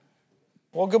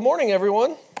Well, good morning,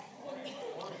 everyone.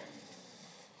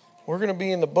 We're going to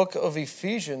be in the book of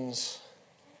Ephesians,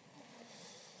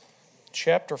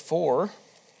 chapter 4.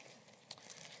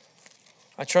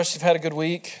 I trust you've had a good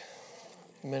week.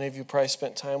 Many of you probably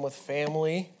spent time with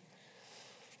family.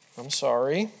 I'm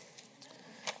sorry.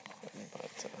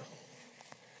 But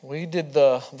we did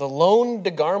the Lone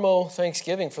DeGarmo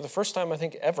Thanksgiving for the first time, I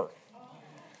think, ever.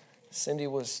 Cindy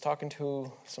was talking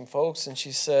to some folks, and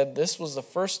she said this was the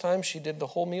first time she did the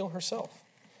whole meal herself.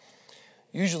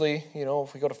 Usually,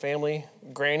 if we go to family,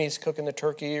 Granny's cooking the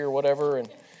turkey or whatever, and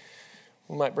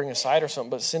we might bring a side or something,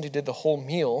 but Cindy did the whole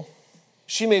meal.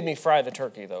 She made me fry the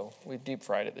turkey, though. We deep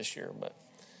fried it this year, but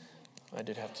I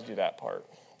did have to do that part.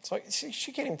 So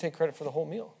she can't even take credit for the whole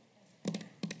meal.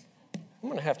 I'm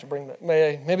going to have to bring that.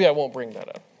 Maybe I won't bring that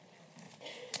up.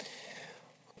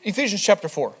 Ephesians chapter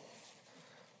 4.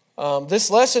 This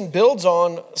lesson builds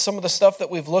on some of the stuff that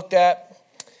we've looked at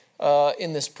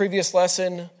in this previous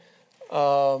lesson.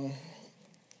 And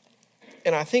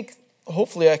I think,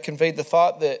 hopefully, I conveyed the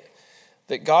thought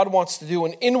that God wants to do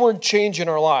an inward change in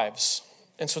our lives.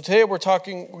 And so today we're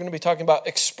going to be talking about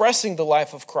expressing the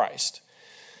life of Christ.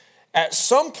 At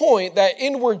some point, that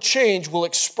inward change will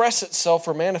express itself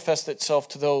or manifest itself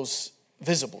to those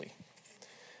visibly.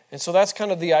 And so that's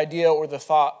kind of the idea or the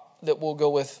thought that we'll go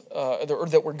with, or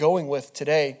that we're going with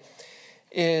today,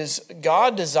 is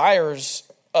God desires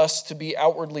us to be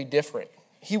outwardly different.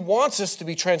 He wants us to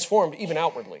be transformed even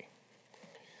outwardly.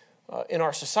 In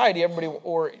our society, everybody,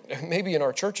 or maybe in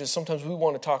our churches, sometimes we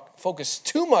want to focus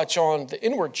too much on the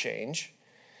inward change,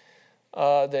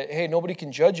 that, hey, nobody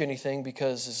can judge anything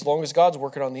because as long as God's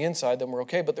working on the inside, then we're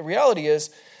okay. But the reality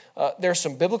is, there's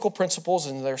some biblical principles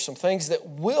and there's some things that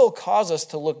will cause us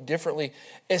to look differently,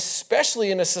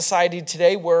 especially in a society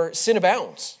today where sin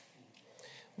abounds.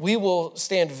 We will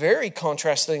stand very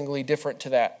contrastingly different to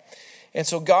that. And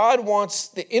so God wants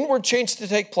the inward change to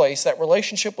take place, that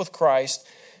relationship with Christ,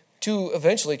 to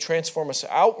eventually transform us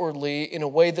outwardly in a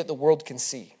way that the world can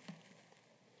see.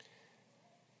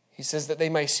 He says that they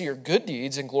may see your good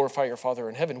deeds and glorify your Father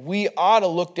in heaven. We ought to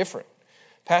look different.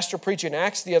 Pastor preached in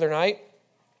Acts the other night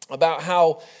about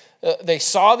how they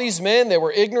saw these men, they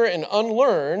were ignorant and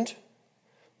unlearned,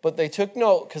 but they took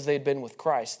note because they had been with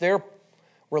Christ. Their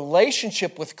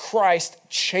relationship with Christ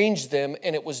changed them,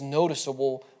 and it was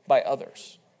noticeable by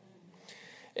others.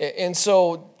 And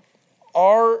so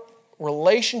our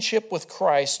relationship with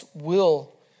Christ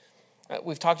will,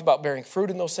 we've talked about bearing fruit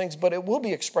in those things, but it will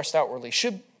be expressed outwardly.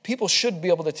 People should be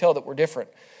able to tell that we're different.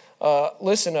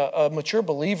 Listen, a mature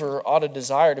believer ought to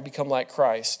desire to become like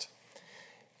Christ.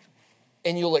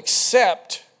 And you'll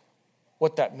accept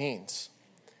what that means.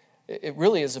 It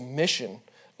really is a mission,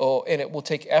 and it will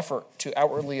take effort to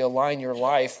outwardly align your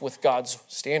life with God's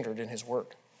standard in His Word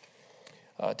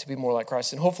to be more like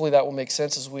Christ. And hopefully that will make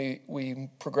sense as we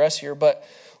progress here. But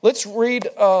let's read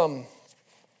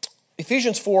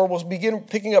Ephesians 4. We'll begin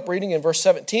picking up reading in verse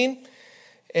 17,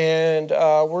 and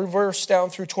we'll reverse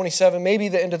down through 27, maybe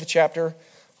the end of the chapter.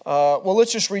 Well,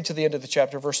 let's just read to the end of the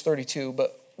chapter, verse 32,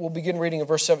 but we'll begin reading in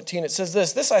verse 17. It says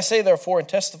this: "This I say therefore and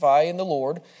testify in the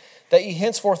Lord, that ye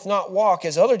henceforth not walk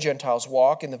as other Gentiles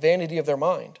walk in the vanity of their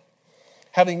mind,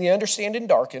 having the understanding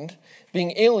darkened,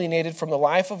 being alienated from the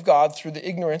life of God through the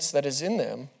ignorance that is in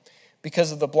them,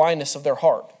 because of the blindness of their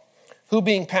heart, who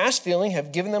being past feeling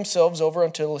have given themselves over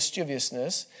unto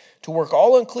lasciviousness, to work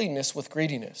all uncleanness with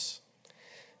greediness."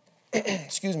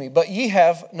 Excuse me. "But ye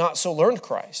have not so learned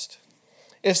Christ,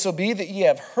 if so be that ye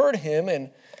have heard him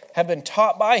and have been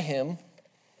taught by him,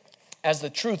 as the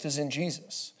truth is in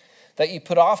Jesus, that ye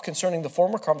put off concerning the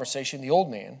former conversation the old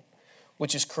man,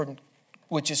 which is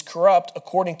corrupt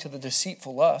according to the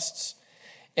deceitful lusts,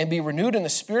 and be renewed in the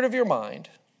spirit of your mind,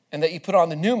 and that ye put on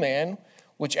the new man,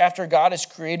 which after God is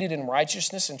created in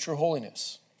righteousness and true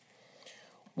holiness.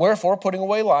 Wherefore, putting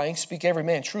away lying, speak every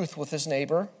man truth with his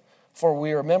neighbor, for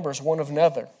we are members one of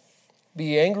another. Be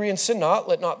ye angry and sin not,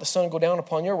 let not the sun go down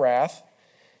upon your wrath,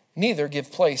 neither give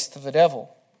place to the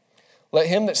devil. Let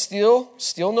him that steal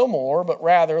no more, but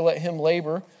rather let him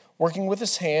labor, working with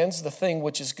his hands the thing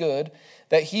which is good,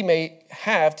 that he may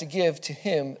have to give to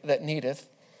him that needeth.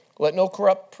 Let no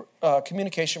corrupt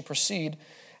communication proceed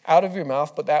out of your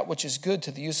mouth, but that which is good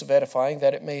to the use of edifying,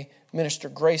 that it may minister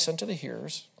grace unto the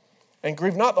hearers. And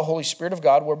grieve not the Holy Spirit of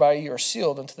God, whereby ye are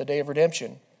sealed unto the day of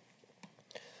redemption.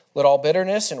 Let all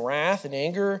bitterness and wrath and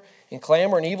anger and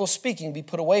clamor and evil speaking be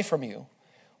put away from you,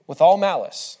 with all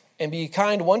malice, and be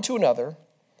kind one to another,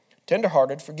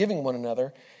 tenderhearted, forgiving one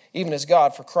another, even as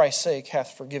God, for Christ's sake,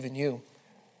 hath forgiven you."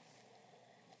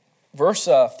 Verse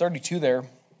 32 there,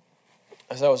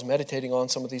 as I was meditating on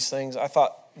some of these things, I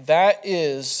thought that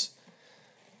is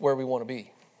where we want to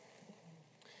be.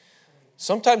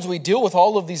 Sometimes we deal with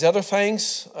all of these other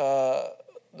things,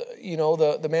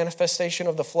 the manifestation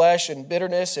of the flesh and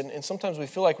bitterness, and sometimes we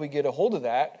feel like we get a hold of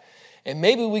that, and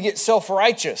maybe we get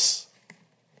self-righteous.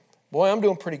 Boy, I'm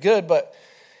doing pretty good,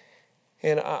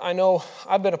 and I know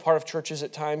I've been a part of churches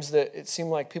at times that it seemed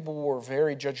like people were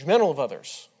very judgmental of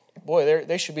others. Boy,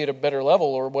 they should be at a better level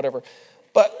or whatever.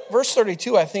 But verse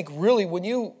 32, I think really when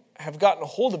you have gotten a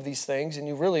hold of these things and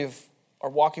you really are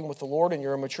walking with the Lord and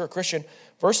you're a mature Christian,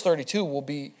 verse 32 will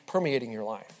be permeating your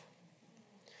life.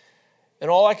 And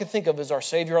all I can think of is our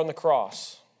Savior on the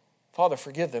cross. Father,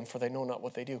 forgive them, for they know not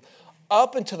what they do.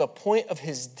 Up until the point of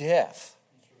his death,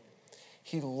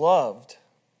 he loved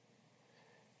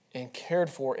and cared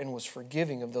for and was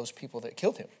forgiving of those people that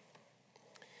killed him.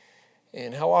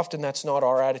 And how often that's not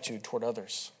our attitude toward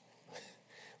others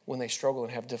when they struggle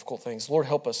and have difficult things. Lord,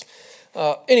 help us.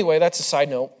 Anyway, that's a side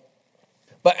note.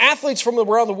 But athletes from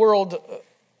around the world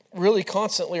really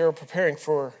constantly are preparing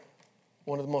for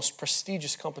one of the most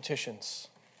prestigious competitions.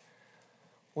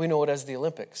 We know it as the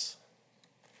Olympics.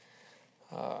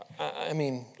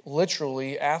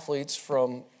 Literally athletes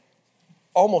from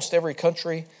almost every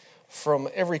country, from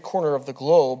every corner of the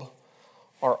globe,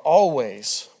 are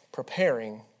always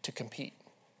preparing to compete.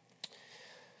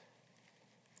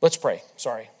 Let's pray.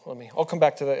 Sorry, I'll come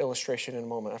back to that illustration in a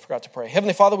moment. I forgot to pray.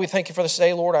 Heavenly Father, we thank you for this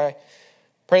day, Lord. I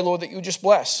pray, Lord, that you would just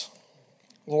bless.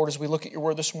 Lord, as we look at your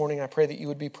word this morning, I pray that you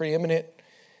would be preeminent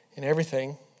in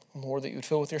everything. Lord, that you would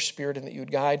fill with your spirit and that you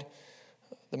would guide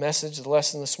the message, the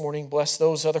lesson this morning. Bless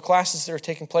those other classes that are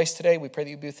taking place today. We pray that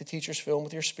you be with the teachers, fill them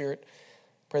with your spirit.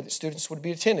 Pray that students would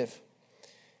be attentive.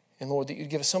 And Lord, that you'd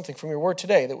give us something from your word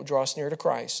today that would draw us nearer to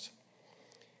Christ.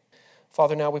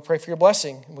 Father, now we pray for your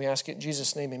blessing, and we ask it in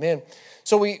Jesus' name, amen.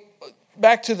 So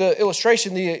back to the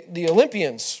illustration, the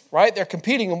Olympians, right? They're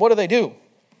competing, and what do?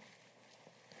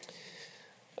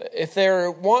 If they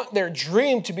want their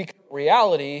dream to become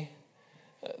reality,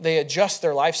 they adjust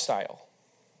their lifestyle.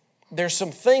 There's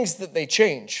some things that they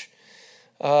change.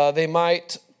 They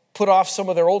might put off some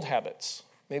of their old habits.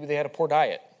 Maybe they had a poor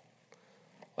diet,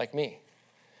 like me.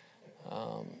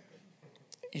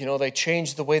 They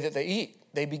change the way that they eat.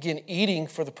 They begin eating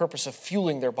for the purpose of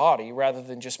fueling their body rather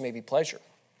than just maybe pleasure.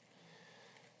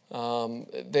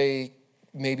 They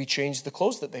maybe change the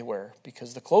clothes that they wear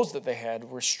because the clothes that they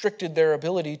had restricted their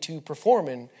ability to perform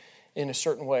in a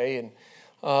certain way. And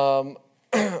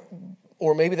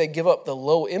or maybe they give up the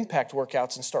low-impact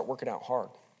workouts and start working out hard.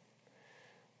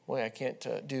 Boy, I can't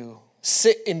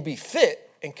sit and be fit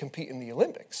and compete in the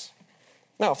Olympics.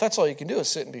 Now, if that's all you can do is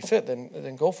sit and be fit,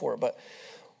 then go for it. But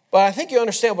I think you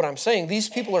understand what I'm saying. These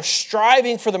people are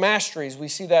striving for the masteries. We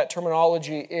see that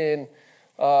terminology in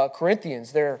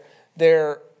Corinthians.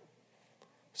 They're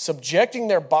subjecting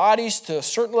their bodies to a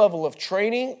certain level of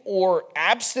training or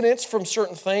abstinence from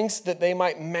certain things that they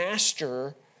might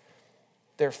master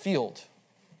their field.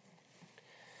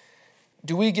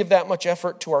 Do we give that much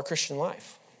effort to our Christian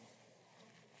life?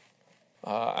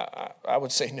 I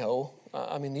would say no.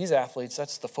 These athletes,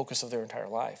 that's the focus of their entire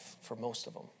life for most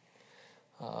of them.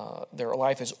 Their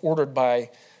life is ordered by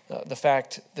the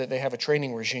fact that they have a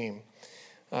training regime.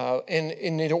 And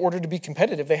in order to be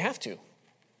competitive, they have to,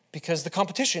 because the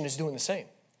competition is doing the same.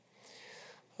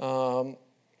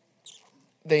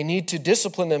 They need to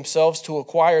discipline themselves to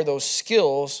acquire those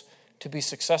skills to be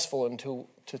successful and to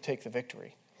take the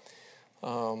victory.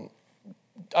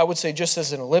 I would say just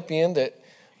as an Olympian that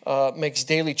makes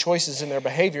daily choices in their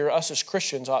behavior, us as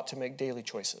Christians ought to make daily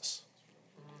choices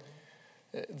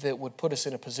that would put us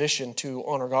in a position to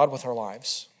honor God with our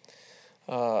lives.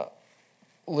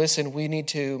 Listen, we need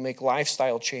to make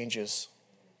lifestyle changes.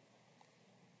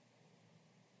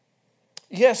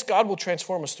 Yes, God will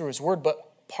transform us through his word,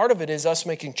 but part of it is us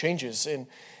making changes.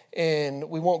 And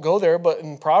we won't go there, but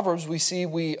in Proverbs we see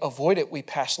we avoid it, we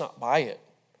pass not by it.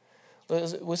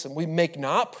 Listen, we make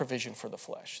not provision for the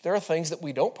flesh. There are things that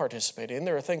we don't participate in.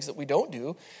 There are things that we don't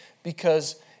do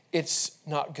because it's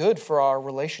not good for our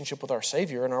relationship with our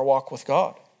Savior and our walk with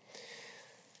God.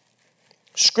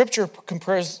 Scripture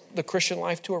compares the Christian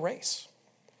life to a race.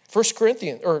 I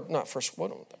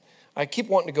keep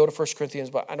wanting to go to 1 Corinthians,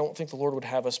 but I don't think the Lord would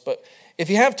have us. But if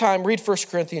you have time, read 1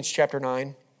 Corinthians chapter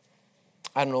 9.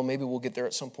 I don't know, maybe we'll get there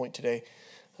at some point today.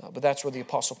 But that's where the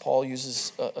Apostle Paul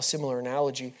uses a similar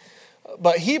analogy.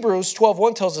 But Hebrews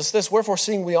 12:1 tells us this: wherefore,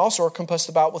 seeing we also are compassed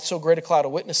about with so great a cloud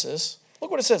of witnesses. Look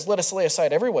what it says: let us lay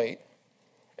aside every weight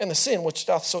and the sin which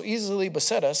doth so easily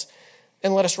beset us,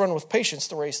 and let us run with patience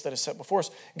the race that is set before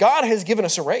us. God has given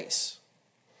us a race.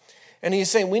 And he's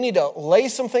saying we need to lay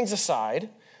some things aside.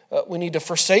 We need to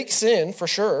forsake sin, for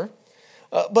sure.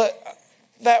 But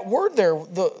that word there,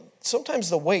 sometimes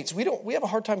the weights, we have a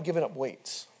hard time giving up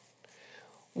weights.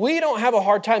 We don't have a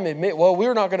hard time admit, well,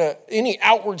 we're not going to, any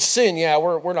outward sin,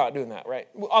 we're not doing that, right?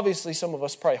 Obviously, some of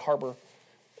us probably harbor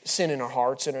sin in our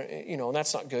hearts, and and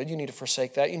that's not good. You need to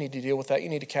forsake that. You need to deal with that. You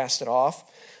need to cast it off.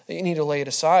 You need to lay it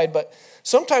aside. But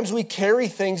sometimes we carry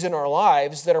things in our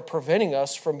lives that are preventing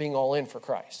us from being all in for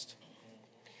Christ.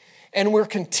 And we're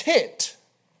content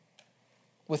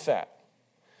with that.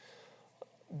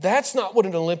 That's not what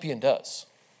an Olympian does.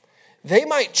 They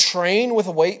might train with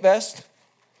a weight vest.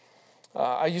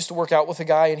 I used to work out with a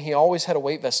guy, and he always had a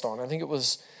weight vest on. I think it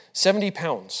was 70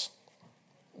 pounds,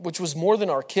 which was more than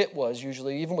our kit was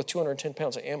usually, even with 210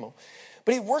 pounds of ammo.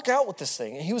 But he'd work out with this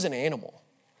thing, and he was an animal.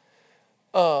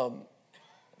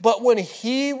 But when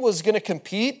he was going to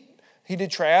compete, he did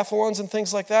triathlons and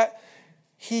things like that,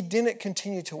 he didn't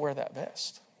continue to wear that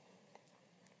vest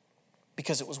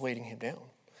because it was weighting him down.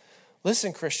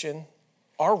 Listen, Christian,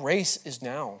 our race is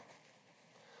now.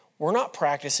 We're not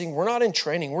practicing. We're not in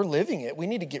training. We're living it. We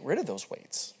need to get rid of those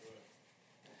weights.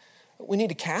 We need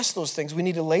to cast those things. We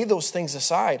need to lay those things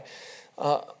aside.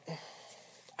 I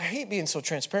hate being so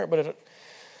transparent, but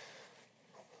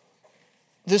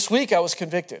this week I was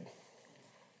convicted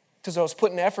because I was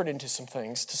putting effort into some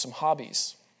things, to some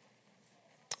hobbies.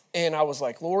 And I was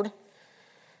like, Lord,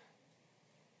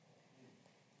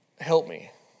 help me,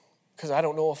 because I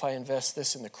don't know if I invest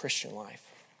this in the Christian life.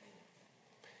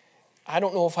 I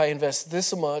don't know if I invest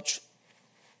this much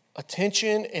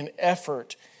attention and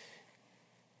effort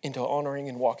into honoring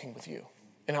and walking with you.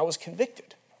 And I was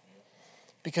convicted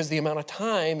because the amount of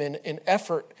time and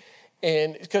effort,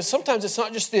 and because sometimes it's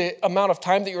not just the amount of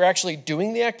time that you're actually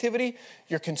doing the activity,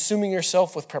 you're consuming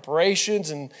yourself with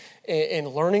preparations and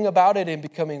learning about it and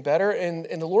becoming better. And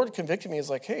the Lord convicted me. Is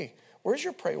like, hey, where's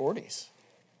your priorities?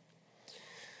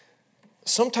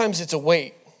 Sometimes it's a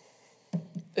weight.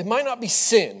 It might not be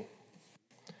sin,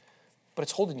 but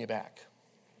it's holding you back.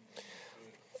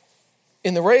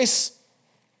 In the race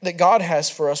that God has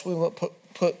for us,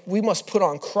 we must put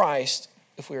on Christ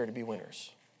if we are to be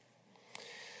winners.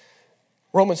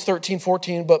 Romans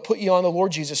 13:14, but put ye on the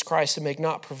Lord Jesus Christ and make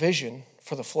not provision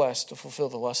for the flesh to fulfill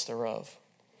the lust thereof.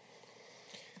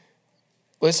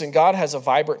 Listen, God has a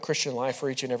vibrant Christian life for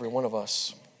each and every one of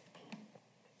us.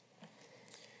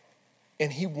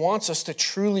 And he wants us to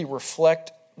truly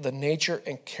reflect the nature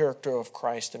and character of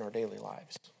Christ in our daily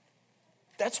lives.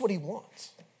 That's what he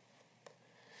wants.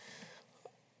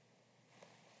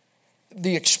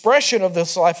 The expression of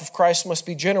this life of Christ must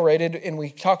be generated, and we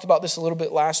talked about this a little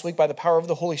bit last week, by the power of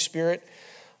the Holy Spirit.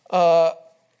 But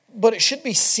it should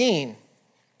be seen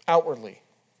outwardly.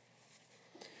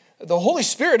 The Holy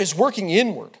Spirit is working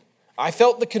inward. I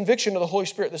felt the conviction of the Holy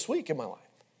Spirit this week in my life.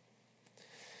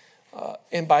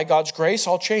 And by God's grace,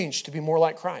 I'll change to be more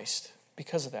like Christ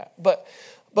because of that. But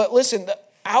listen,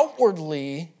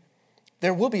 outwardly,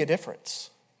 there will be a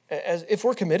difference if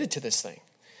we're committed to this thing.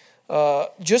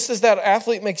 Just as that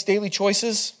athlete makes daily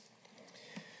choices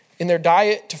in their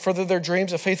diet to further their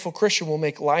dreams, a faithful Christian will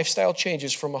make lifestyle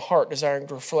changes from a heart desiring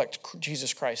to reflect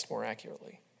Jesus Christ more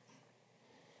accurately.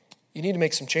 You need to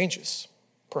make some changes,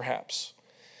 perhaps.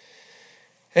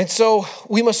 And so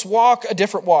we must walk a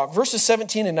different walk. Verses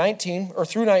 17 and 19, or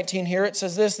through 19 here, it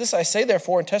says this I say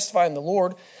therefore and testify in the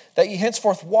Lord, that ye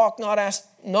henceforth walk not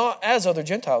as other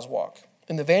Gentiles walk,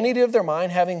 in the vanity of their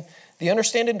mind, having the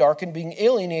understanding darkened, being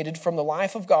alienated from the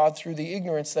life of God through the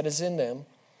ignorance that is in them,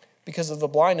 because of the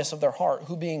blindness of their heart,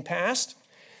 who being past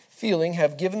feeling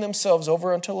have given themselves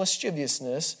over unto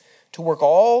lasciviousness, to work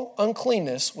all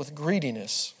uncleanness with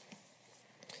greediness.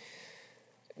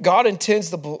 God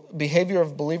intends the behavior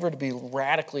of a believer to be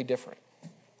radically different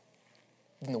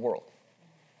than the world,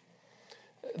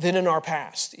 than in our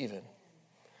past even.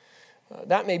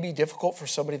 That may be difficult for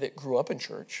somebody that grew up in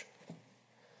church,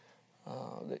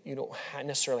 that you don't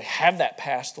necessarily have that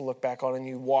past to look back on and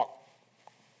you walk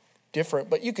different,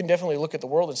 but you can definitely look at the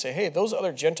world and say, hey, those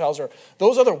other Gentiles or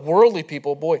those other worldly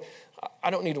people, boy, I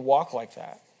don't need to walk like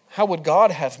that. How would God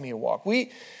have me walk?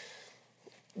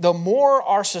 The more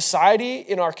our society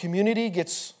in our community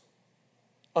gets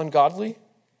ungodly,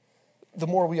 the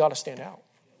more we ought to stand out.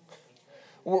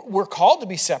 We're called to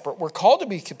be separate. We're called to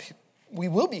be, we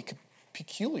will be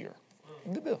peculiar.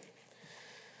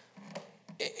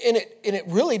 And it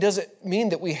really doesn't mean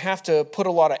that we have to put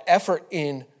a lot of effort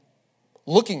in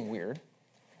looking weird.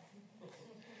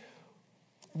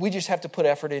 We just have to put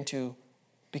effort into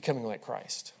becoming like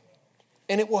Christ.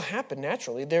 And it will happen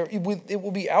naturally. It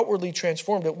will be outwardly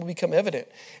transformed. It will become evident.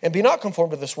 And be not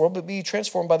conformed to this world, but be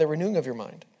transformed by the renewing of your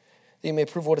mind, that you may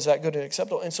prove what is that good and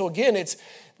acceptable. And so again, it's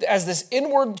as this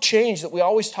inward change that we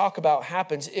always talk about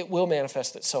happens, it will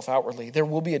manifest itself outwardly. There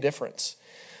will be a difference.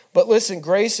 But listen,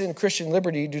 grace and Christian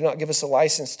liberty do not give us a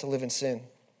license to live in sin.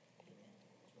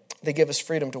 They give us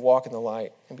freedom to walk in the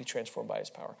light and be transformed by his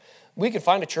power. We can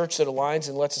find a church that aligns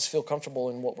and lets us feel comfortable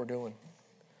in what we're doing.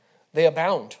 They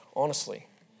abound, honestly.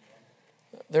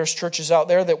 There's churches out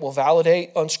there that will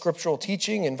validate unscriptural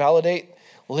teaching and validate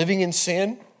living in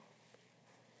sin.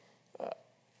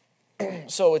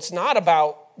 So it's not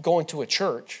about going to a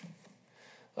church.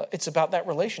 It's about that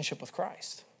relationship with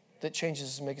Christ that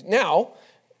changes and makes. Now,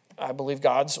 I believe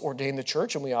God's ordained the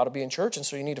church and we ought to be in church. And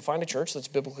so you need to find a church that's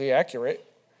biblically accurate,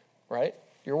 right?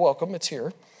 You're welcome. It's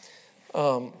here.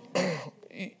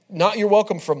 Not you're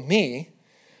welcome from me.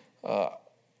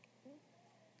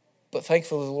 But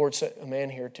thankfully the Lord sent a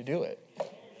man here to do it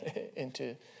and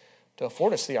to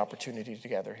afford us the opportunity to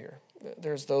gather here.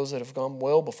 There's those that have gone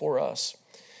well before us.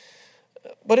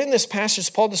 But in this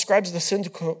passage, Paul describes the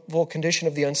sinful condition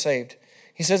of the unsaved.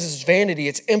 He says it's vanity,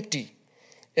 it's empty.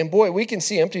 And boy, we can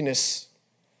see emptiness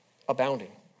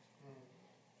abounding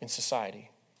in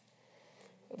society.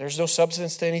 There's no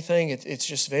substance to anything. It's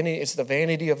just vanity. It's the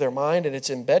vanity of their mind, and it's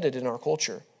embedded in our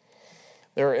culture.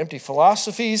 There are empty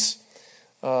philosophies.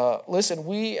 Listen,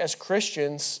 we as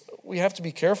Christians, we have to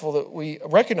be careful that we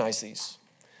recognize these.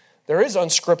 There is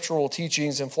unscriptural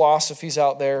teachings and philosophies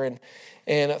out there and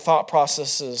thought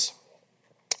processes,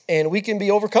 and we can be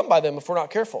overcome by them if we're not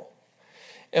careful.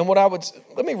 And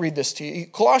let me read this to you.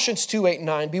 Colossians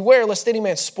 2:8-9, beware lest any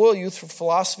man spoil you through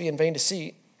philosophy and vain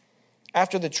deceit,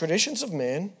 after the traditions of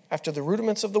men, after the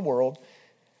rudiments of the world,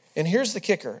 and here's the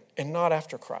kicker, and not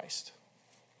after Christ.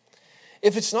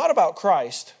 If it's not about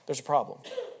Christ, there's a problem.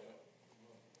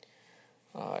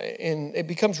 And it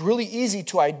becomes really easy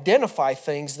to identify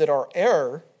things that are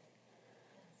error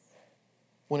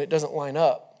when it doesn't line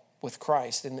up with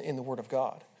Christ in the Word of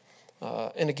God.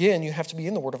 And again, you have to be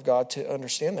in the Word of God to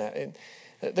understand that. And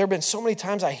there have been so many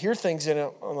times I hear things and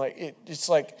I'm like, it's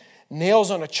like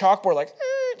nails on a chalkboard, like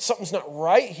something's not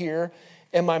right here.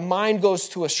 And my mind goes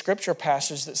to a scripture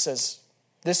passage that says,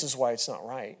 this is why it's not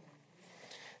right.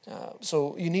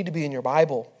 So you need to be in your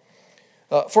Bible.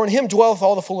 For in him dwelleth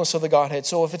all the fullness of the Godhead.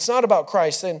 So if it's not about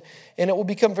Christ, then and it will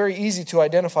become very easy to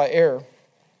identify error.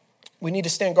 We need to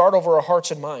stand guard over our hearts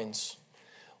and minds.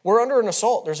 We're under an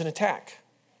assault. There's an attack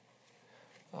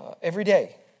every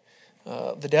day.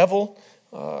 The devil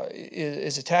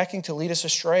is attacking to lead us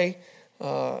astray.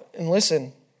 And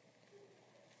listen,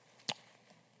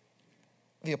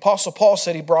 the Apostle Paul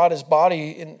said he brought his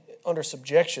body under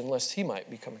subjection lest he might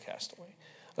become a castaway.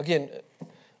 Again,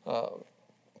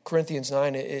 Corinthians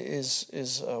 9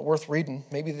 is worth reading,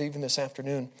 maybe even this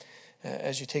afternoon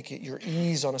as you take your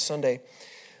ease on a Sunday.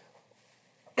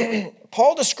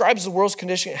 Paul describes the world's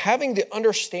condition having the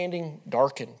understanding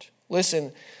darkened.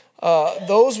 Listen,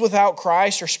 those without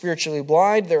Christ are spiritually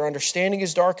blind. Their understanding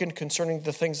is darkened concerning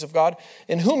the things of God,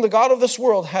 in whom the God of this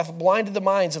world hath blinded the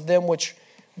minds of them which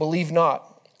believe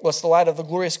not, lest the light of the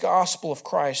glorious gospel of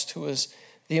Christ, who is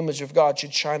the image of God,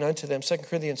 should shine unto them. 2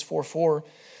 Corinthians 4:4.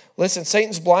 Listen,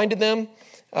 Satan's blinded them,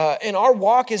 and our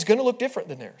walk is going to look different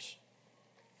than theirs.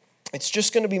 It's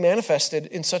just going to be manifested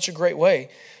in such a great way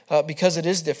because it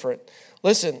is different.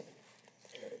 Listen,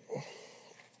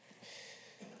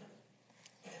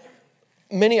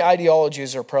 many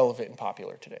ideologies are prevalent and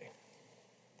popular today.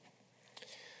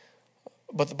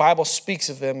 But the Bible speaks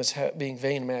of them as being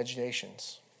vain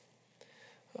imaginations.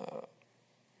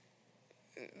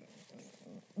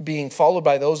 Being followed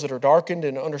by those that are darkened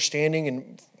in understanding.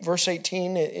 In verse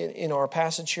 18 in our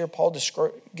passage here, Paul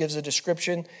gives a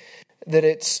description that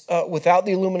it's without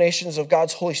the illuminations of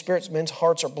God's Holy Spirit, men's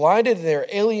hearts are blinded, and they're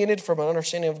alienated from an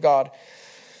understanding of God.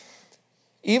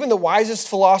 Even the wisest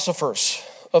philosophers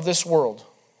of this world,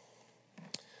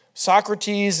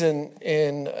 Socrates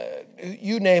and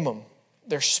you name them,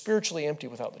 they're spiritually empty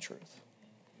without the truth.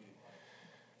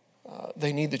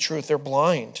 They need the truth. They're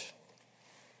blind.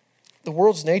 The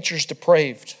world's nature is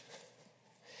depraved.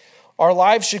 Our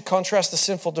lives should contrast the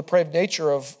sinful, depraved nature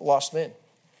of lost men.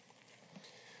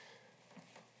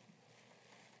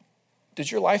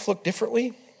 Does your life look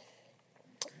differently?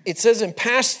 It says in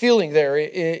past feeling there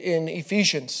in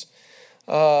Ephesians,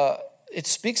 it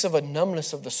speaks of a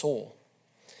numbness of the soul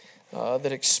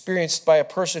that experienced by a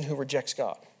person who rejects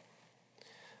God.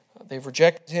 They've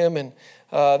rejected him, and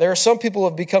there are some people who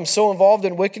have become so involved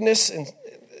in wickedness,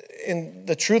 and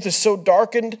the truth is so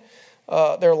darkened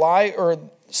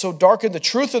so darkened the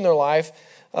truth in their life,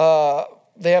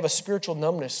 they have a spiritual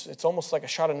numbness. It's almost like a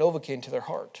shot of Novocaine to their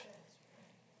heart.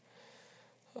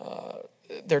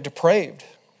 They're depraved.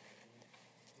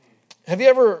 Have you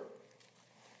ever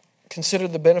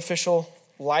considered the beneficial,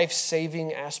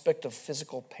 life-saving aspect of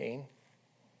physical pain?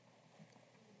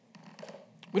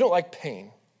 We don't like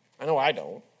pain. I know I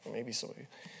don't. Maybe so.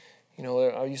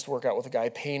 I used to work out with a guy,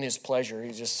 pain is pleasure.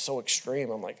 He's just so extreme.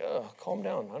 I'm like, calm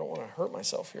down. I don't want to hurt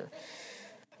myself here.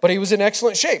 But he was in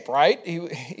excellent shape, right?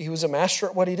 He was a master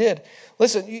at what he did.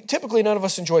 Listen, typically none of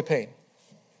us enjoy pain.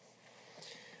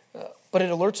 But it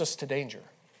alerts us to danger.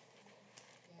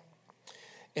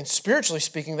 And spiritually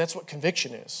speaking, that's what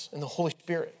conviction is in the Holy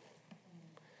Spirit.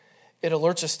 It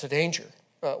alerts us to danger.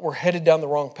 We're headed down the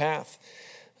wrong path.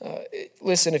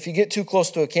 Listen, if you get too close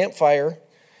to a campfire,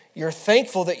 you're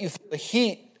thankful that you feel the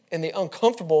heat and the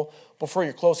uncomfortable before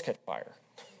your clothes catch fire.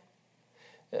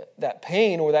 That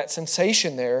pain or that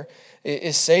sensation there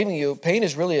is saving you. Pain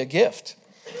is really a gift.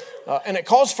 And it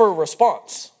calls for a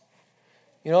response.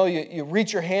 You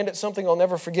reach your hand at something. I'll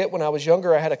never forget when I was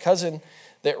younger, I had a cousin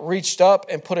that reached up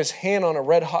and put his hand on a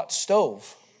red hot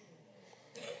stove.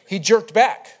 He jerked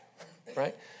back,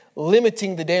 right?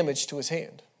 Limiting the damage to his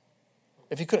hand.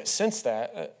 If he couldn't sense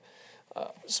that.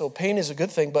 So pain is a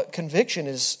good thing, but conviction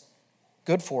is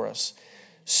good for us.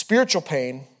 Spiritual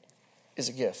pain is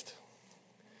a gift.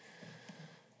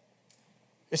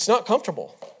 It's not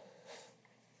comfortable.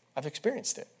 I've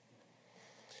experienced it.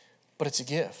 But it's a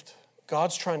gift.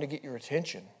 God's trying to get your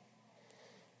attention.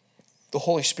 The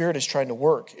Holy Spirit is trying to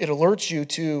work. It alerts you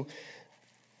to,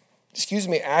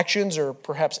 actions or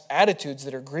perhaps attitudes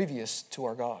that are grievous to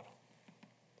our God.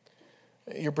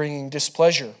 You're bringing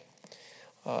displeasure,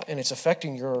 and it's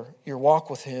affecting your walk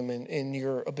with Him and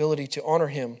your ability to honor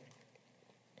Him.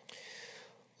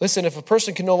 Listen, if a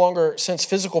person can no longer sense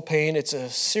physical pain, it's a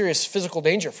serious physical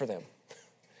danger for them.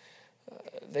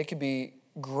 They could be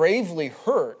gravely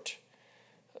hurt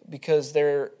because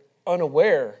they're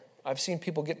unaware. I've seen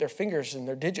people get their fingers and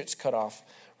their digits cut off,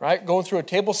 right? Going through a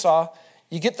table saw,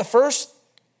 you get the first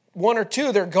one or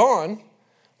two, they're gone,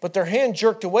 but their hand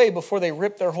jerked away before they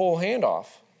ripped their whole hand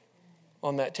off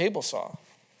on that table saw.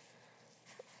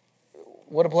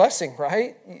 What a blessing,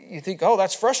 right? You think,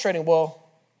 that's frustrating. Well,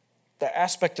 the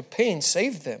aspect of pain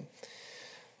saved them.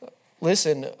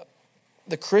 Listen,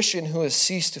 the Christian who has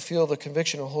ceased to feel the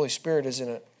conviction of the Holy Spirit is in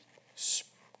a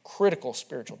critical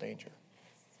spiritual danger.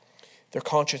 Their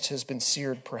conscience has been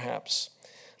seared, perhaps.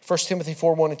 1 Timothy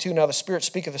 4:1-2, now the Spirit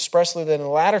speaketh expressly that in the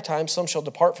latter times some shall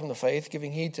depart from the faith,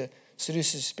 giving heed to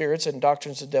seducing spirits and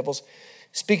doctrines of devils,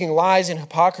 speaking lies and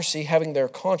hypocrisy, having their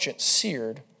conscience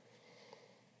seared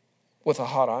with a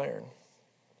hot iron.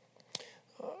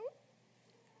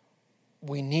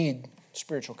 We need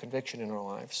spiritual conviction in our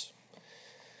lives.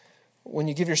 When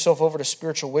you give yourself over to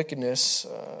spiritual wickedness,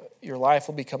 your life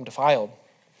will become defiled.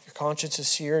 Your conscience is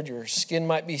seared. Your skin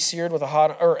might be seared with a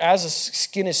hot, or as a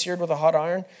skin is seared with a hot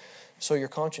iron, so your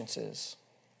conscience is.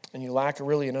 And you lack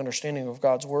really an understanding of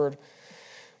God's word.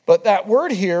 But that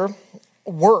word here,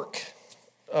 work,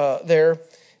 there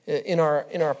in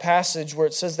our passage where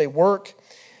it says they work,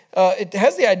 it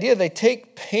has the idea they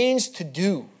take pains to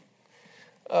do.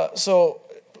 So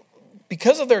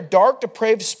because of their dark,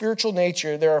 depraved spiritual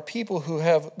nature, there are people who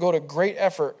go to great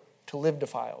effort to live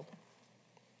defiled.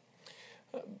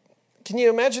 Can you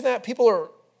imagine that? People are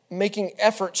making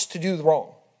efforts to do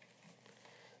wrong.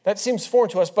 That seems foreign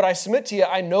to us, but I submit to you,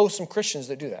 I know some Christians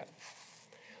that do that.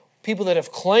 People that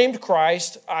have claimed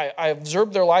Christ, I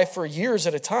observed their life for years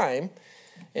at a time,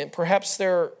 and perhaps they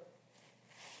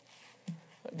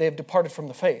have departed from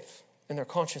the faith, and their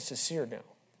conscience is seared now.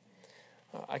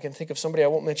 I can think of somebody, I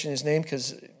won't mention his name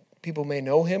because people may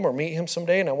know him or meet him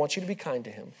someday, and I want you to be kind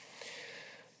to him.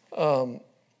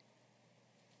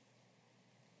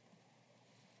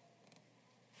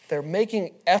 They're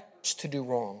making efforts to do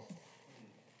wrong.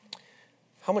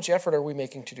 How much effort are we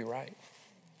making to do right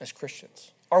as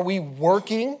Christians? Are we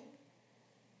working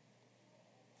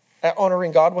at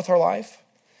honoring God with our life?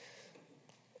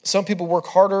 Some people work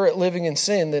harder at living in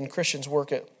sin than Christians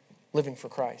work at living for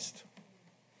Christ.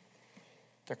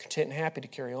 They're content and happy to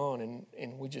carry on,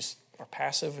 and we just are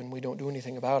passive and we don't do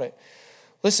anything about it.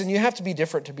 Listen, you have to be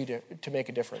different to make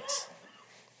a difference.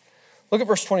 Look at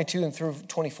verse 22 and through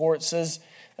 24. It says,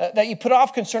 that you put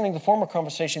off concerning the former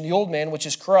conversation the old man, which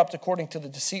is corrupt according to the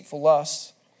deceitful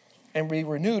lusts, and be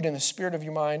renewed in the spirit of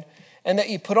your mind, and that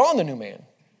you put on the new man,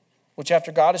 which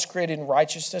after God is created in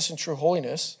righteousness and true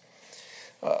holiness.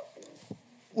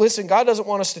 Listen, God doesn't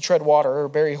want us to tread water or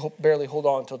barely hold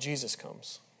on until Jesus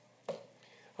comes.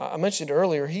 I mentioned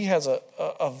earlier, He has a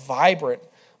vibrant,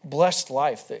 blessed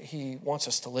life that He wants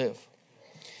us to live.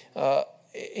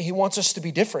 He wants us to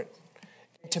be different,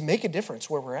 to make a difference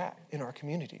where we're at in our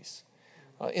communities,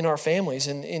 in our families,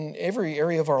 in every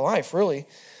area of our life, really.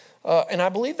 And I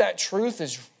believe that truth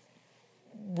is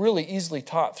really easily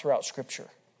taught throughout Scripture.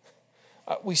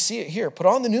 We see it here. Put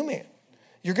on the new man.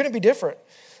 You're going to be different.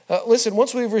 Listen,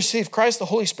 once we've received Christ, the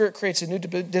Holy Spirit creates a new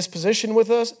disposition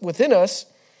within us,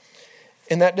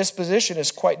 and that disposition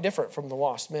is quite different from the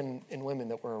lost men and women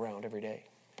that we're around every day.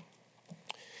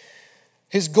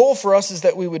 His goal for us is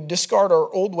that we would discard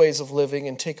our old ways of living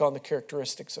and take on the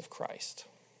characteristics of Christ.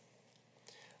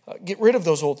 Get rid of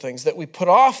those old things, that we put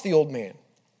off the old man.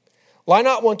 Lie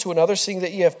not one to another, seeing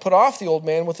that ye have put off the old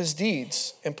man with his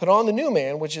deeds, and put on the new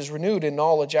man, which is renewed in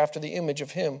knowledge after the image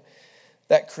of him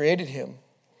that created him.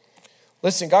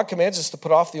 Listen, God commands us to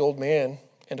put off the old man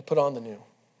and to put on the new.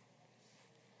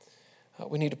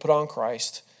 We need to put on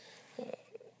Christ.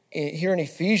 Here in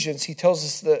Ephesians, he tells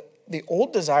us that the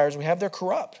old desires we have, they're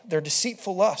corrupt. They're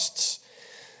deceitful lusts.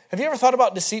 Have you ever thought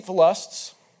about deceitful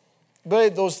lusts?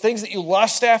 Those things that you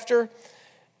lust after,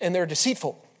 and they're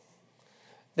deceitful.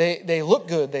 They look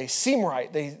good. They seem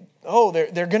right. They're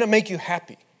going to make you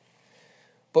happy.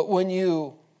 But when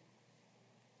you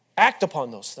act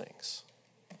upon those things,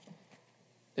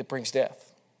 it brings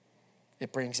death.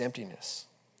 It brings emptiness.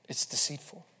 It's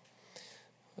deceitful.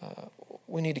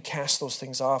 We need to cast those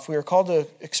things off. We are called to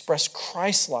express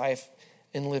Christ's life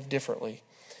and live differently.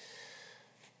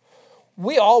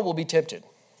 We all will be tempted.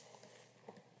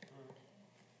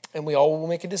 And we all will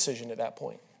make a decision at that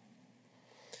point.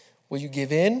 Will you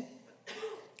give in,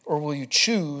 or will you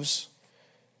choose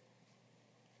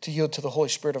to yield to the Holy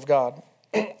Spirit of God?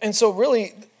 And so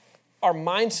really, our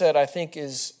mindset, I think,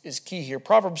 is key here.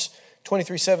 Proverbs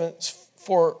 23:7,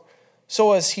 for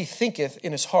so as he thinketh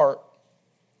in his heart,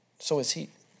 so is he.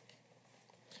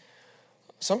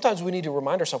 Sometimes we need to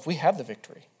remind ourselves we have the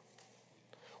victory.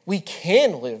 We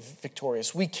can live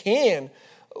victorious. We can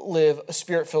live a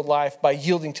spirit-filled life by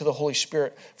yielding to the Holy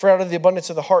Spirit. For out of the abundance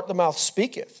of the heart, the mouth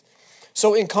speaketh.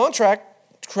 So in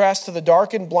contrast to the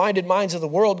darkened, blinded minds of the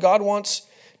world, God wants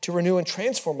to renew and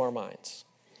transform our minds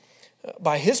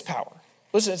by his power.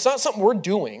 Listen, it's not something we're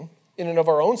doing in and of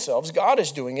our own selves. God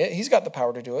is doing it. He's got the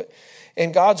power to do it.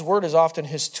 And God's word is often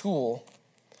his tool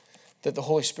that the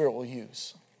Holy Spirit will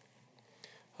use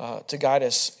to guide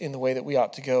us in the way that we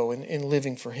ought to go in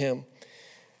living for him.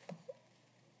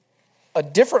 A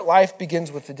different life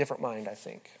begins with a different mind, I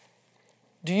think.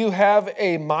 Do you have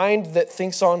a mind that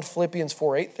thinks on Philippians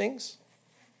 4:8 things?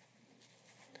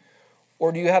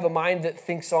 Or do you have a mind that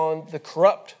thinks on the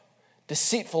corrupt,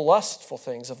 deceitful, lustful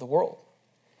things of the world,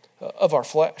 of our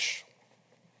flesh?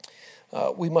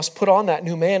 We must put on that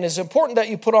new man. It's important that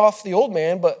you put off the old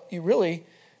man, but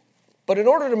in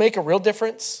order to make a real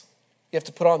difference, you have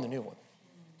to put on the new one.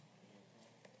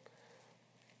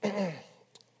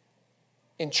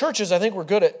 In churches, I think we're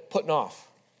good at putting off.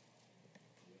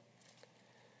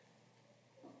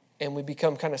 And we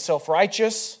become kind of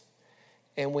self-righteous,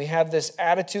 and we have this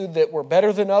attitude that we're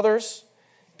better than others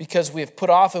because we have put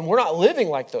off, and we're not living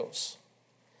like those.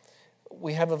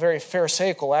 We have a very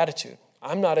pharisaical attitude.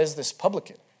 I'm not as this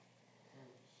publican.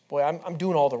 Boy, I'm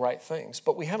doing all the right things,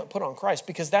 but we haven't put on Christ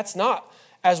because that's not,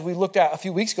 as we looked at a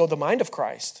few weeks ago, the mind of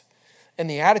Christ and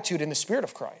the attitude and the spirit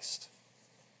of Christ.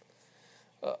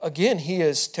 Again, he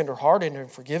is tenderhearted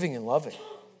and forgiving and loving.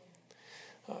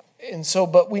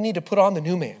 But we need to put on the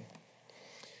new man.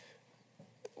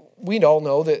 We all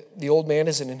know that the old man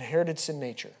is an inherited sin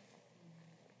nature.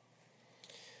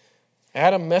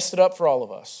 Adam messed it up for all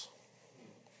of us.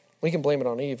 We can blame it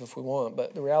on Eve if we want,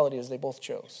 but the reality is they both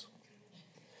chose.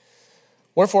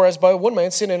 Wherefore, as by one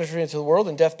man sin entered into the world,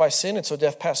 and death by sin, and so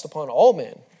death passed upon all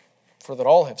men, for that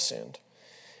all have sinned.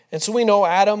 And so we know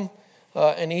Adam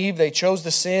and Eve, they chose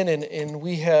the sin, and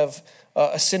we have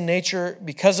a sin nature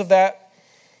because of that.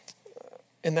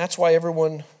 And that's why every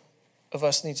one of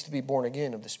us needs to be born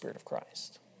again of the Spirit of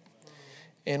Christ.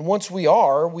 And once we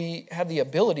are, we have the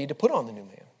ability to put on the new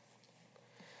man.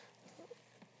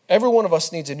 Every one of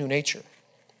us needs a new nature.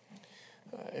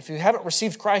 If you haven't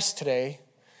received Christ today,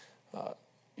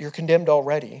 you're condemned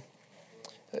already.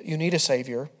 You need a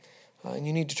Savior, and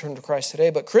you need to turn to Christ today.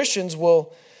 But Christians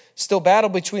will still battle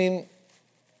between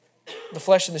the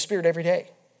flesh and the Spirit every day.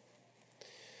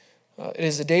 It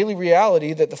is a daily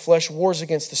reality that the flesh wars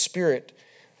against the Spirit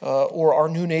or our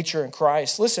new nature in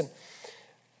Christ. Listen,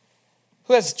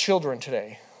 who has children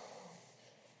today?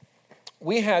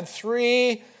 We had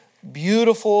 3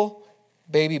 beautiful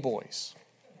baby boys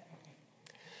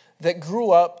that grew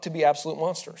up to be absolute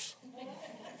monsters.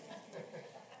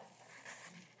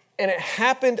 And it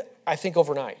happened, I think,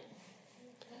 overnight.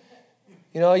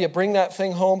 You know, you bring that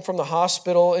thing home from the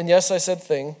hospital, and yes, I said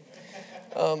thing.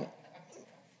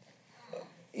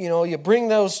 You bring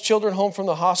those children home from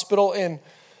the hospital, and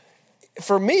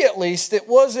for me at least, it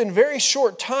was in very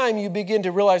short time you begin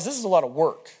to realize this is a lot of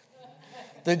work.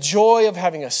 The joy of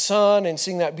having a son and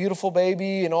seeing that beautiful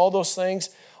baby and all those things.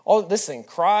 All this thing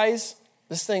cries.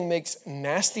 This thing makes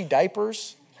nasty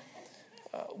diapers.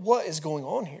 What is going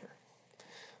on here?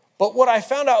 But what I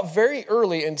found out very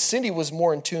early, and Cindy was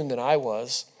more in tune than I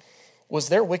was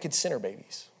they're wicked sinner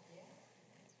babies.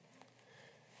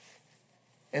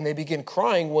 And they begin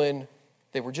crying when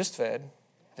they were just fed.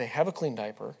 They have a clean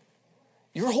diaper.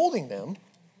 You're holding them.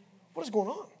 What is going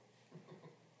on?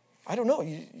 I don't know.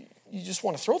 You just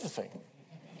want to throw the thing.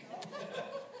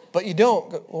 But you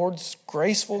don't. Lord's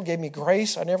graceful, gave me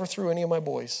grace. I never threw any of my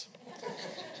boys.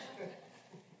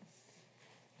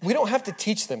 We don't have to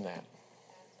teach them that.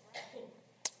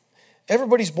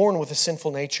 Everybody's born with a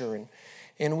sinful nature.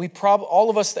 And we all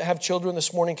of us that have children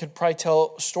this morning could probably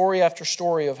tell story after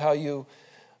story of how you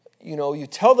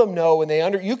tell them no,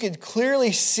 and you could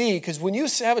clearly see, because when you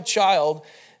have a child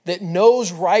that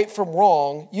knows right from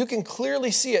wrong, you can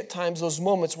clearly see at times those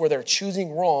moments where they're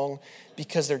choosing wrong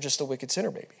because they're just a wicked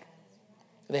sinner baby.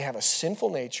 They have a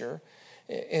sinful nature,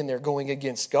 and they're going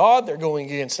against God, they're going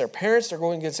against their parents, they're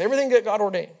going against everything that God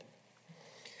ordained.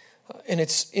 And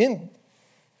it's in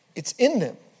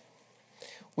them.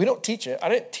 We don't teach it. I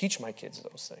didn't teach my kids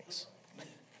those things.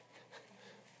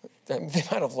 They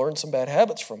might have learned some bad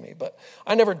habits from me, but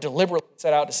I never deliberately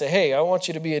set out to say, hey, I want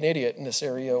you to be an idiot in this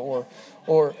area,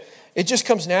 or it just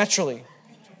comes naturally.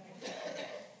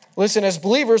 Listen, as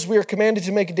believers, we are commanded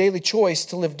to make a daily choice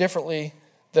to live differently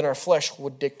than our flesh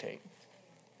would dictate.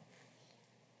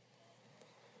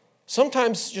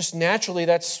 Sometimes just naturally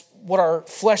that's what our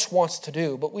flesh wants to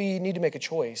do, but we need to make a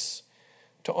choice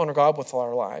to honor God with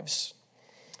our lives.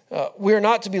 We are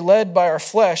not to be led by our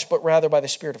flesh, but rather by the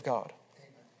Spirit of God.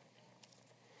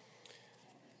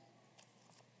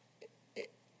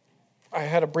 I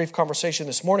had a brief conversation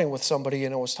this morning with somebody,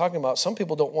 and I was talking about some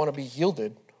people don't want to be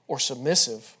yielded or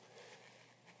submissive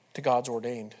to God's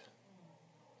ordained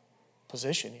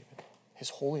position, even His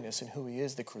holiness and who He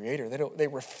is, the Creator. They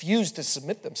refuse to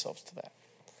submit themselves to that.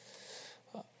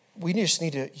 We just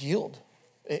need to yield.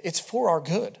 It's for our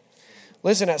good.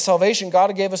 Listen, at salvation,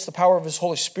 God gave us the power of His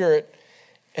Holy Spirit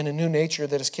and a new nature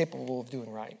that is capable of doing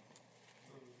right.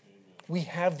 We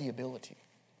have the ability.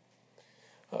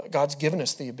 God's given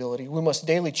us the ability. We must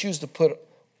daily choose to put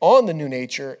on the new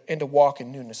nature and to walk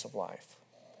in newness of life.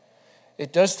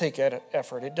 It does take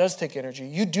effort. It does take energy.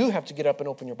 You do have to get up and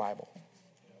open your Bible.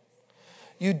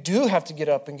 You do have to get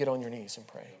up and get on your knees and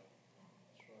pray.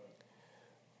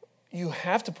 You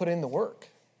have to put in the work.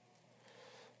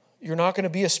 You're not going to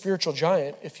be a spiritual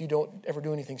giant if you don't ever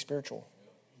do anything spiritual.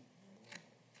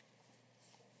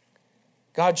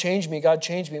 God changed me. God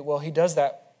changed me. Well, He does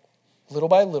that little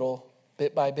by little,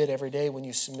 bit by bit every day when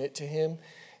you submit to Him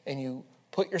and you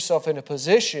put yourself in a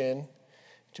position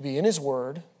to be in His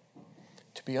Word,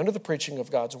 to be under the preaching of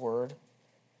God's Word.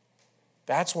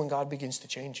 That's when God begins to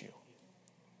change you.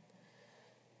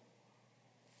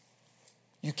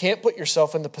 You can't put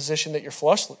yourself in the position that your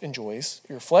flesh enjoys,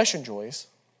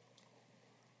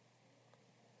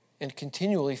 and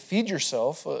continually feed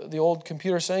yourself. The old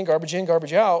computer saying, garbage in,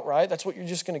 garbage out, right? That's what you're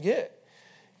just going to get.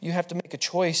 You have to make a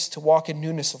choice to walk in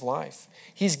newness of life.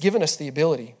 He's given us the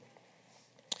ability.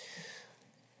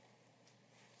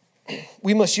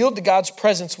 We must yield to God's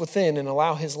presence within and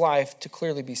allow His life to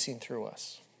clearly be seen through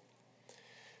us.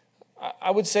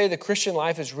 I would say the Christian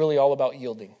life is really all about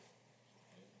yielding.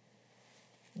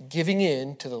 Giving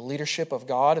in to the leadership of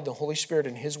God and the Holy Spirit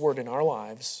and His Word in our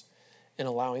lives and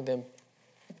allowing them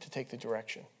to take the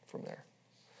direction from there.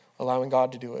 Allowing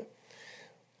God to do it.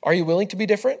 Are you willing to be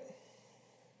different?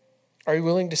 Are you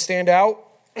willing to stand out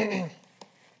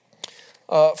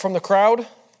from the crowd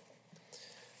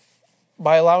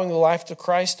by allowing the life of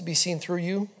Christ to be seen through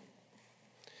you?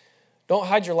 Don't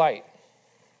hide your light.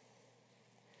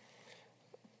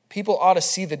 People ought to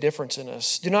see the difference in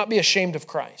us. Do not be ashamed of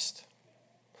Christ.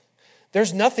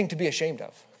 There's nothing to be ashamed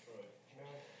of.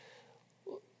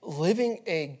 Living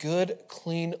a good,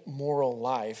 clean, moral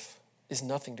life is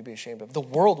nothing to be ashamed of. The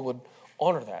world would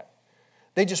honor that.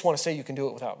 They just want to say you can do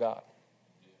it without God.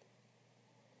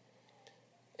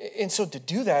 And so to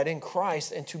do that in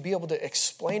Christ and to be able to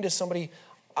explain to somebody,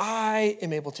 I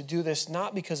am able to do this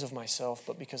not because of myself,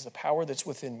 but because the power that's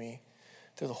within me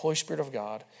through the Holy Spirit of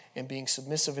God and being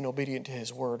submissive and obedient to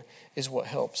His Word is what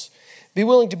helps. Be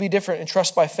willing to be different and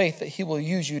trust by faith that He will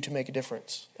use you to make a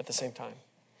difference at the same time.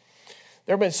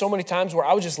 There have been so many times where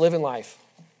I was just living life,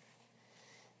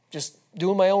 just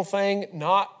doing my own thing,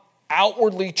 not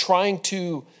outwardly trying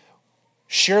to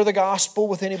share the gospel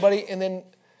with anybody, and then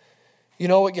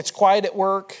it gets quiet at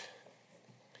work,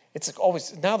 It's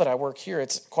always, now that I work here,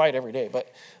 it's quiet every day.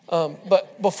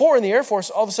 But before in the Air Force,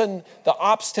 all of a sudden, the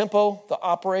ops tempo, the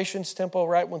operations tempo,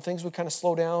 right, when things would kind of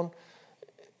slow down,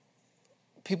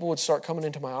 people would start coming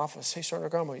into my office. Hey,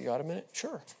 Sergeant Grandma, you got a minute?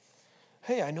 Sure.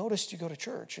 Hey, I noticed you go to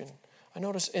church. And I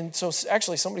noticed, and so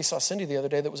actually somebody saw Cindy the other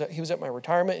day he was at my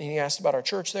retirement, and he asked about our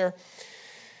church there.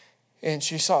 And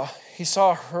he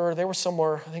saw her, they were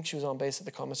somewhere, I think she was on base at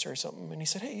the commissary or something. And he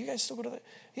said, hey, you guys still go to that?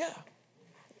 Yeah.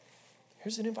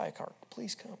 Here's an invite card.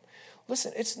 Please come.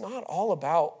 Listen, it's not all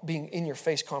about being in your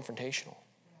face confrontational.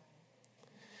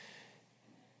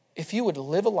 If you would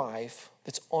live a life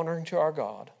that's honoring to our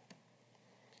God,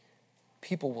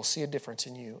 people will see a difference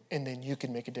in you, and then you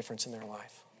can make a difference in their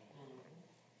life.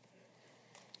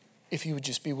 If you would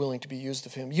just be willing to be used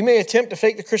of him. You may attempt to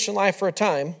fake the Christian life for a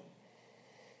time,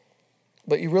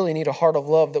 but you really need a heart of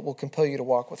love that will compel you to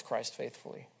walk with Christ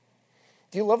faithfully.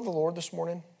 Do you love the Lord this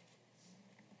morning?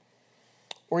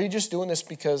 Or are you just doing this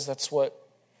because that's what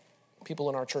people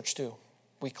in our church do?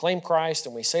 We claim Christ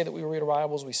and we say that we read our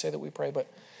Bibles, we say that we pray,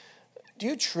 but do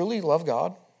you truly love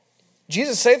God?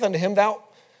 Jesus saith unto him, thou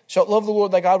shalt love the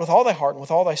Lord thy God with all thy heart and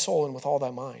with all thy soul and with all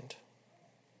thy mind.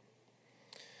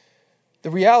 The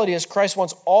reality is Christ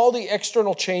wants all the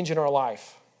external change in our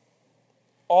life.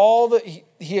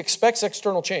 He expects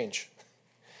external change.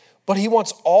 But he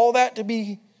wants all that to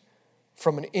be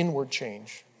from an inward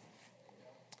change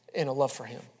and a love for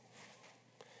him.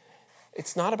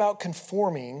 It's not about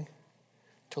conforming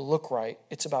to look right.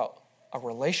 It's about a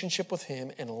relationship with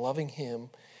him and loving him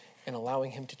and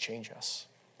allowing him to change us.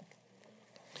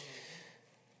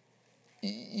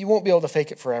 You won't be able to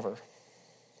fake it forever.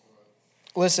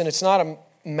 Listen, it's not a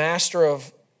master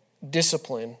of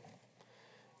discipline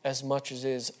as much as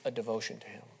it is a devotion to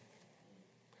him.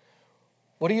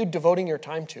 What are you devoting your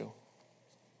time to?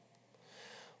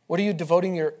 What are you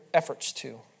devoting your efforts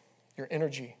to, your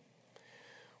energy?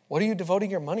 What are you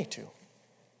devoting your money to?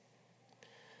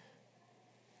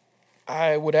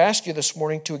 I would ask you this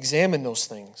morning to examine those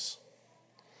things.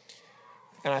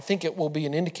 And I think it will be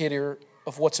an indicator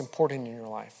of what's important in your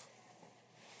life.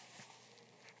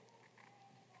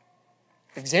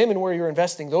 Examine where you're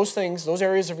investing those things, those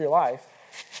areas of your life,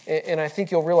 and I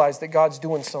think you'll realize that God's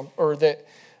doing or that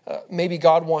maybe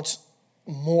God wants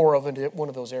more of one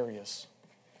of those areas.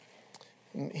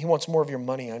 He wants more of your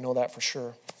money, I know that for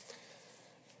sure.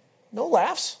 No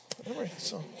laughs.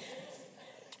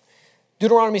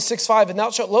 Deuteronomy 6:5, and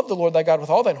thou shalt love the Lord thy God with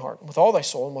all thine heart, with all thy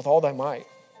soul, and with all thy might.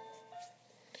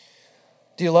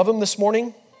 Do you love him this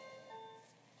morning?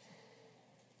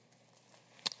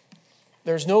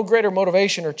 There's no greater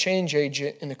motivation or change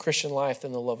agent in the Christian life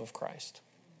than the love of Christ.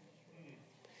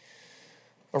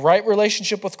 A right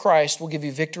relationship with Christ will give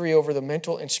you victory over the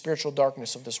mental and spiritual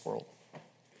darkness of this world.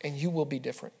 And you will be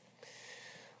different.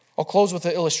 I'll close with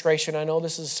an illustration. I know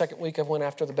this is the second week I've went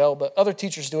after the bell, but other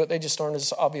teachers do it. They just aren't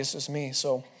as obvious as me.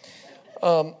 So,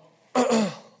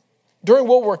 during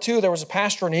World War II, there was a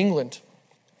pastor in England.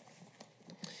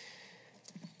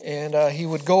 And he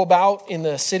would go about in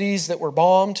the cities that were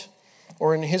bombed,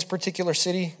 or in his particular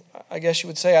city, I guess you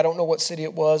would say. I don't know what city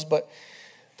it was, but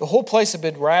the whole place had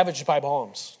been ravaged by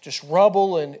bombs. Just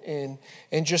rubble and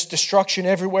just destruction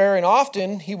everywhere. And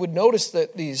often he would notice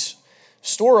that these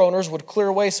store owners would clear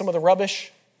away some of the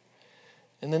rubbish,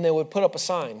 and then they would put up a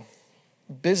sign,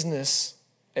 business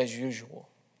as usual.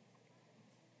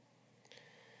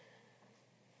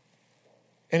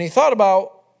 And he thought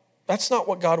about, that's not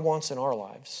what God wants in our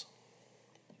lives.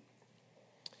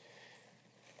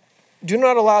 Do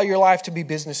not allow your life to be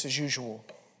business as usual.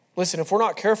 Listen, if we're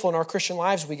not careful in our Christian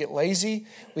lives, we get lazy,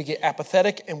 we get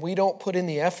apathetic, and we don't put in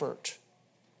the effort.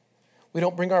 We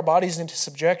don't bring our bodies into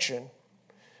subjection.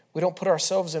 We don't put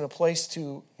ourselves in a place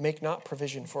to make not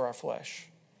provision for our flesh.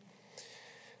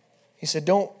 He said,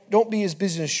 don't be as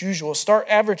business as usual. Start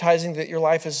advertising that your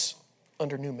life is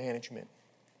under new management.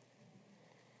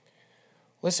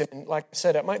 Listen, like I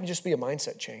said, it might just be a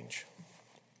mindset change.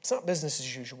 It's not business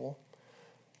as usual.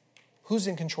 Who's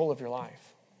in control of your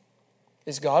life?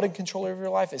 Is God in control of your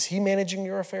life? Is he managing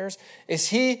your affairs? Is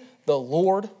he the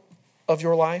Lord of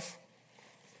your life?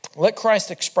 Let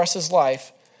Christ express his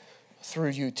life through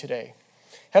you today.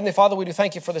 Heavenly Father, we do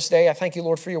thank you for this day. I thank you,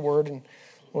 Lord, for your word. And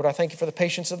Lord, I thank you for the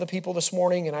patience of the people this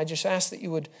morning. And I just ask that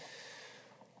you would,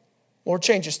 Lord,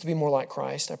 change us to be more like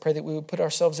Christ. I pray that we would put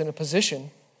ourselves in a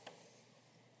position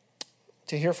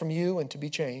to hear from you and to be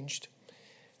changed.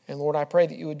 And Lord, I pray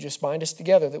that you would just bind us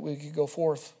together, that we could go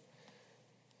forth,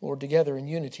 Lord, together in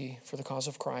unity for the cause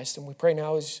of Christ. And we pray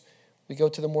now as we go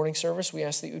to the morning service, we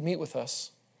ask that you would meet with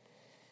us.